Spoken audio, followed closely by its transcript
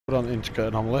on Intricate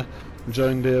Anomaly. I'm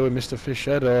joined here with Mr.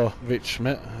 Fishhead, or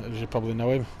Schmitt, as you probably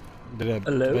know him. Did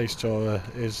a base tour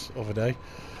his other day.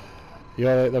 You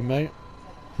alright then, mate?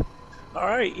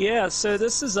 Alright, yeah, so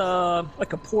this is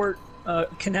like a port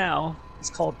canal. It's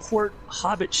called Port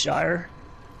Hobbitshire.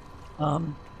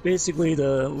 Basically,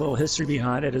 the little history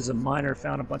behind it is a miner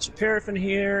found a bunch of paraffin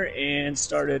here and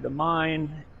started a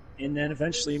mine, and then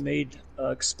eventually made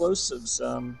explosives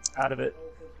out of it.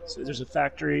 So there's a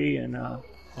factory, and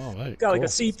it's got like a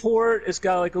seaport. It's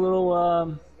got like a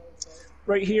little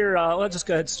right here. Let's just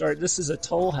go ahead and start. This is a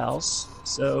toll house.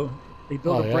 So they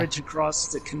built a bridge across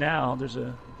the canal. There's a,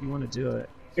 if you want to do it,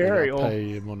 aerial.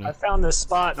 I found this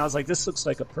spot, and I was like, this looks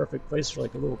like a perfect place for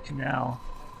like a little canal.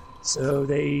 So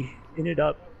they ended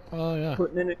up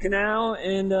putting in a canal,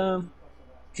 and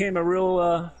became a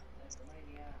real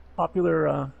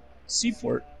popular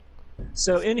seaport.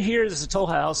 So in here is a toll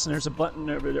house, and there's a button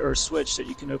over there, or a switch, that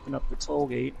you can open up the toll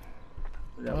gate.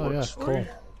 That works for you.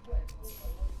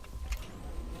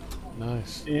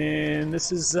 Nice. And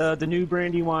this is the new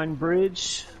Brandywine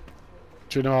Bridge.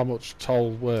 Do you know how much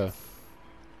toll worth?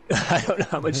 I don't know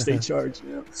how much they charge.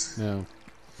 No.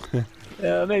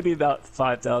 Maybe about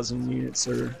 5,000 units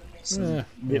or something.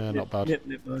 Not bad.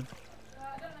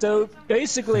 So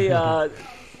basically, the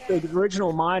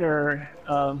original miner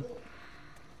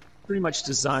pretty much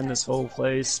designed this whole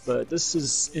place, but this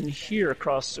is in here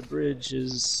across the bridge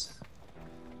is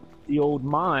the old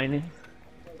mine.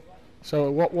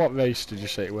 So what race did you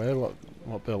say it were?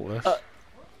 What built this?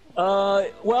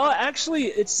 Well, actually,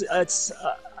 it's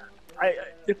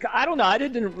I don't know. I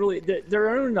didn't really.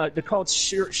 They're called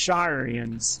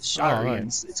Shirians.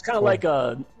 Shirians. It's kind of like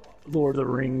a Lord of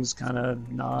the Rings kind of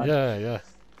nod. Yeah.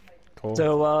 Cool.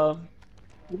 So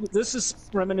this is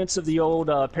remnants of the old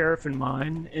paraffin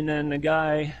mine, and then the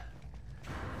guy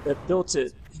that built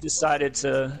it, he decided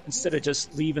to, instead of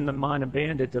just leaving the mine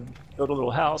abandoned, to build a little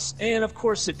house. And of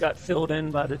course, it got filled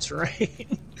in by the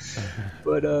terrain.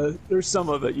 But there's some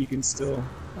of it you can still.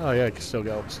 Oh yeah, you can still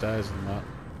get upstairs and that.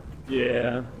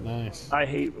 Yeah. Nice. I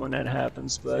hate when that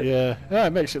happens, but yeah,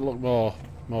 it makes it look more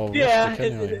rustic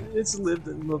anyway. It's lived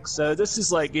and looks. So this is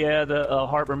like the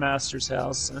harbor master's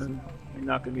house, and you're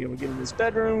not going to be able to get in his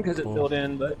bedroom because it's built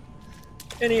in,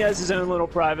 and he has his own little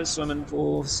private swimming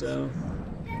pool. So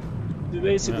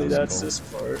basically, that's this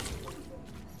part,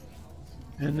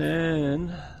 and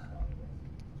then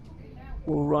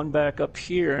we'll run back up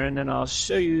here, and then I'll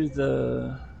show you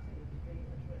the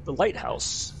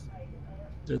lighthouse,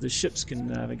 so the ships can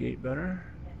navigate better.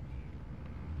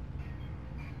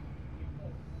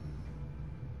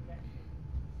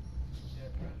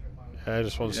 Yeah,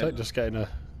 just one sec, just getting a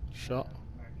shot.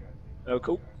 Oh,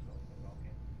 cool.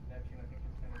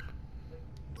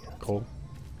 Cool.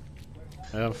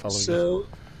 Yeah, I'm following. So,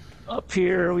 up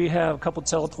here we have a couple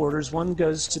teleporters. One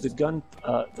goes to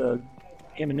the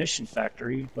ammunition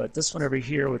factory, but this one over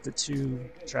here with the two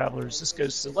travelers, this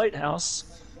goes to the lighthouse.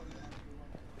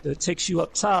 That takes you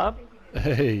up top.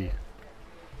 Hey.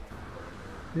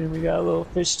 Then we got a little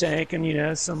fish tank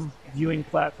and some viewing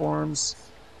platforms.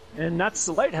 And that's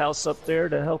the lighthouse up there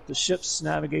to help the ships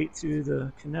navigate through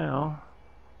the canal.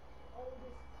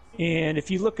 And if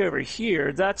you look over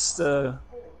here, that's the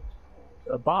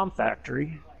bomb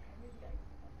factory.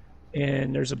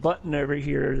 And there's a button over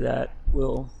here that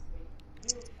will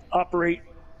operate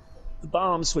the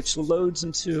bombs, which loads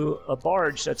into a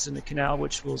barge that's in the canal,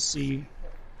 which we'll see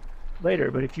later.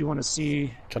 But if you want to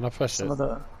see, can I press some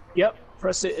of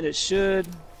press it, and it should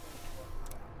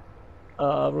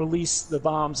release the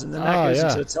bombs, and then that goes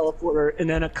into a teleporter, and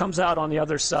then it comes out on the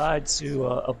other side to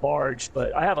a barge.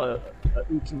 But I have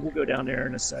we'll go down there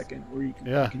in a second, where you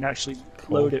can actually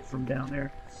load it from down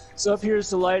there. So up here's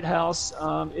the lighthouse.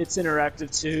 It's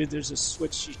interactive too. There's a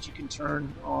switch you can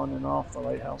turn on and off the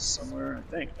lighthouse somewhere. I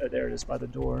think there it is by the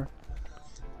door.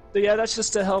 But yeah, that's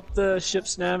just to help the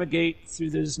ships navigate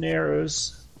through those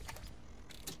narrows.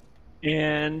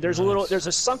 And there's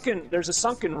a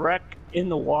sunken wreck in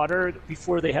the water.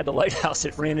 Before they had the lighthouse,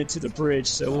 it ran into the bridge,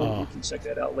 so we can check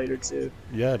that out later too.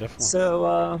 Yeah, definitely.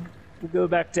 So we'll go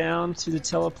back down to the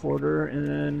teleporter, and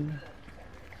then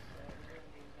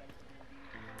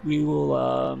we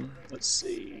will let's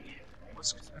see.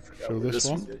 I forgot through this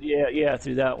one? Yeah,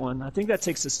 through that one. I think that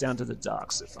takes us down to the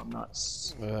docks, if I'm not.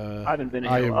 I haven't been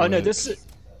here. Oh no, this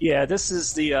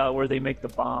is the where they make the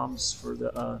bombs for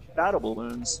the battle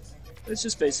balloons. It's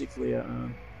just basically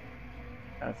a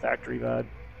factory vibe.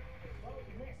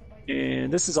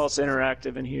 And this is also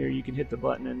interactive in here. You can hit the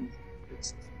button and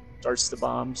it starts the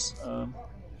bombs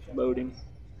loading.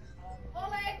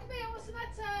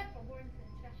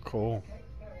 Cool.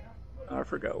 I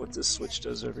forgot what this switch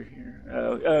does over here.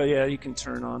 Oh yeah, you can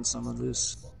turn on some of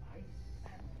this.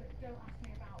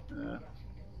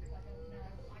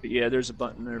 But yeah, there's a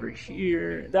button over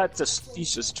here. That just you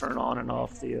just turn on and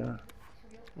off the.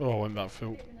 Oh, I went that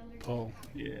fill. Oh.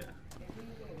 Yeah.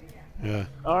 Yeah.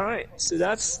 All right, so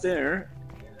that's there.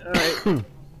 All right.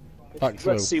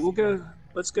 Let's see.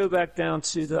 Let's go back down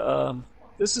to the.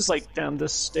 This is like down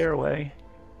this stairway.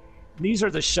 These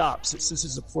are the shops. This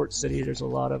is a port city. There's a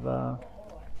lot of. A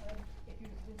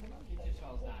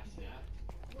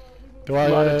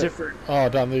lot of different. Oh,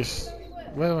 down these.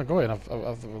 Where am I going?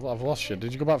 I've lost you.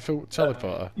 Did you go back through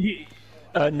teleporter?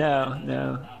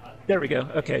 No. There we go.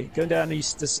 Okay, go down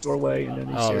this doorway and then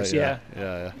these stairs. Right,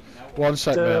 yeah. 1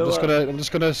 sec, mate. I'm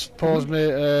just gonna pause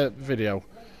my video.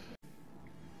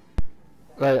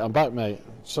 Right, I'm back, mate.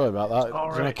 Sorry about that. All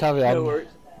right. Gonna carry on. No worries.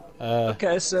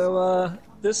 Okay, so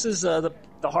this is the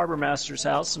harbor master's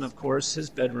house, and of course his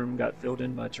bedroom got filled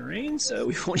in by terrain, so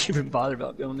we won't even bother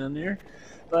about going down there.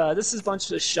 This is a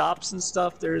bunch of shops and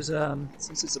stuff. There's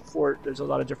since it's a port, there's a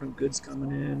lot of different goods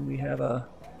coming in. We have a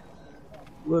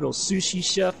little sushi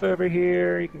chef over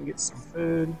here. You can get some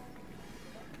food.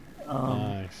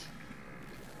 Nice.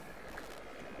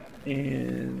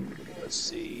 And let's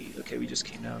see. Okay, we just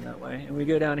came down that way, and we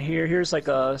go down here. Here's like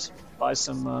buy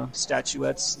some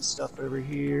statuettes and stuff over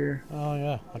here. Oh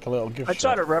yeah, like a little gift shop. I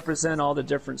try to represent all the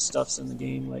different stuffs in the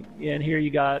game. Like and here you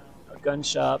got a gun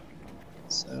shop.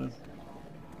 So.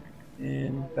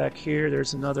 And back here,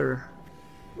 there's another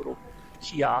little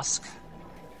kiosk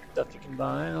stuff you can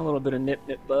buy. A little bit of nip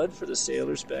bud for the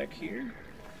sailors back here.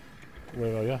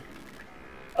 Where are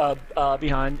you?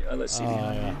 Behind. Let's see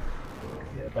behind you.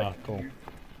 Yeah, cool. Here.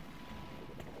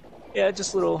 Yeah,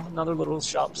 just another little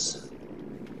shops.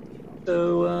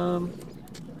 So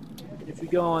if we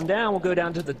go on down, we'll go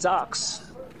down to the docks.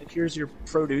 Like here's your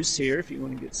produce here if you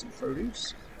want to get some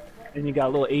produce. And you got a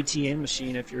little ATM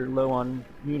machine if you're low on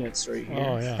units right here.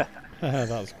 Oh yeah,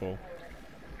 that's cool.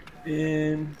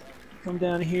 And come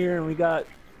down here, and we got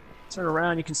turn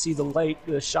around. You can see the light,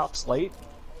 the shop's light,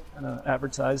 kind of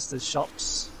advertise the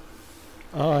shops.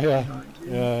 Oh yeah,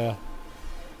 yeah.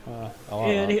 I like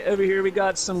and that. Over here we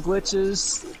got some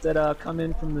glitches that come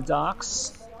in from the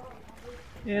docks.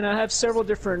 And I have several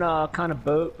different kind of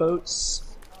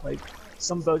boats, like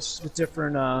some boats with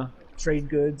different trade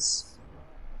goods.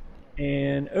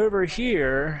 And over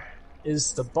here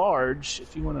is the barge,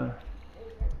 if you want to,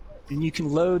 and you can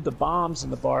load the bombs in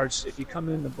the barge. If you come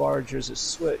in the barge, there's a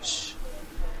switch,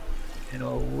 and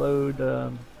it'll load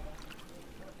the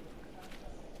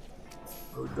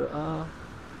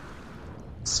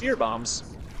seer bombs.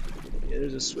 Yeah,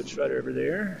 there's a switch right over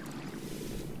there,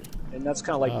 and that's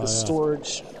kind of like the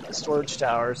storage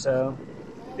tower. So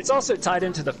it's also tied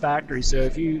into the factory. So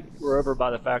if you were over by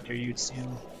the factory, you'd see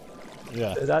them.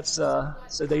 Yeah. So that's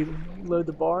so they load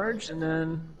the barge, and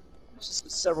then there's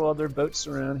several other boats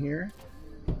around here.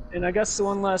 And I guess the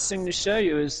one last thing to show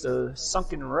you is the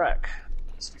sunken wreck.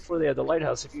 Just before they had the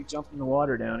lighthouse, if you jump in the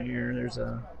water down here, there's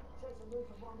a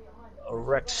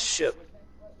wrecked ship.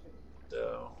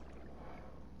 So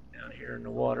down here in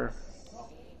the water.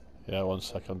 Yeah, 1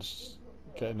 second. Just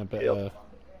getting a bit of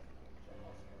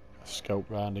scope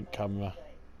round in camera.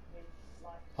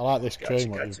 I like this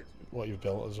crane. What you've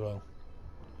built as well.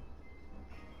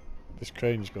 This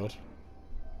crane's good.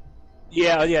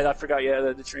 Yeah, I forgot. Yeah,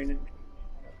 the train.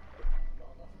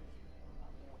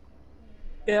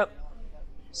 Yep.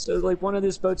 So, like, one of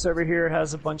these boats over here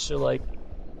has a bunch of, like,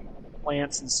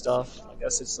 plants and stuff. I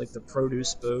guess it's, like, the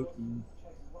produce boat and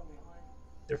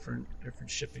different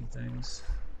shipping things.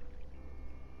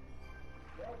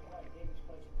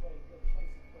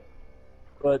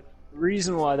 But the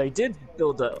reason why they did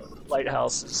build the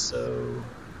lighthouse is so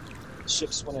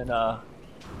ships wouldn't,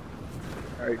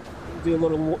 Alright, do a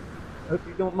little. Hope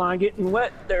you don't mind getting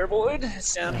wet there, Boyd.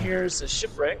 Down here is a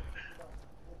shipwreck,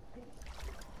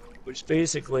 which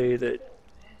basically that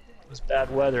was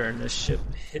bad weather, and the ship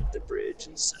hit the bridge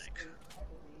and sank.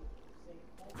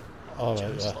 Oh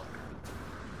right, yeah.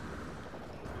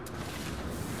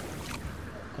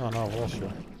 Oh no, I've lost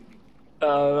you.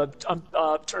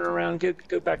 Turn around,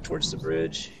 go back towards the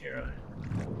bridge. Here.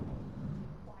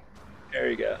 There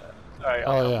you go. Alright,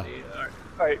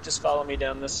 Alright, just follow me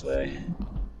down this way.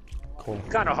 Cool.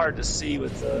 Kind of hard to see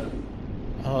with the...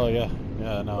 Oh yeah,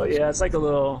 yeah, no. But yeah, it's like a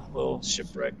little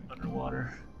shipwreck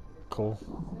underwater. Cool.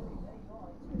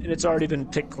 And it's already been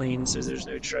picked clean, so there's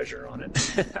no treasure on it.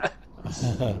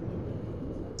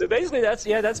 So basically,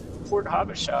 that's Port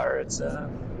Hobbitshire. It's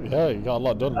yeah, you got a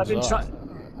lot done. I've been trying.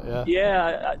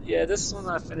 Yeah. Yeah. This one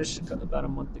I finished about a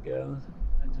month ago.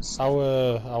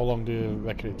 How long do you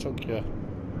reckon it took you?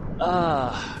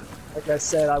 Like I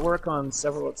said, I work on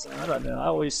several. I don't know. I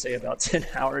always say about 10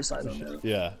 hours. I don't know.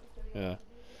 Yeah, yeah.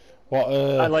 What?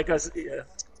 I like us. Yeah.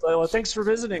 Well, thanks for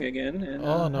visiting again. And,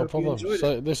 oh, no problem.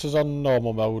 So this is on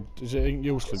normal mode. Is it in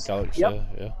Euclid Galaxy?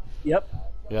 Yep. Yeah. Yep.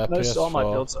 Yeah. Most PS4. all my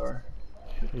builds are.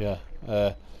 Yeah.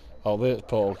 I'll leave the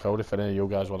portal code if any of you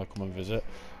guys want to come and visit.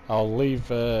 I'll leave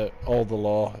all the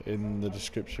lore in the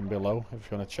description below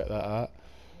if you want to check that out.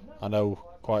 I know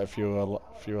quite a few of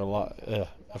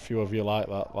you like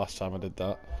that last time I did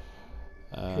that.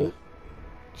 Cool.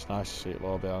 It's nice to see it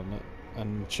all behind it.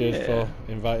 And cheers for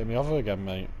inviting me over again,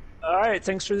 mate. Alright,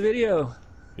 thanks for the video.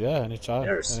 Yeah, anytime.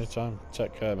 Cheers. Anytime.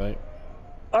 Take care, mate.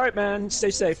 Alright, man.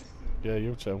 Stay safe. Yeah,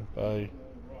 you too. Bye.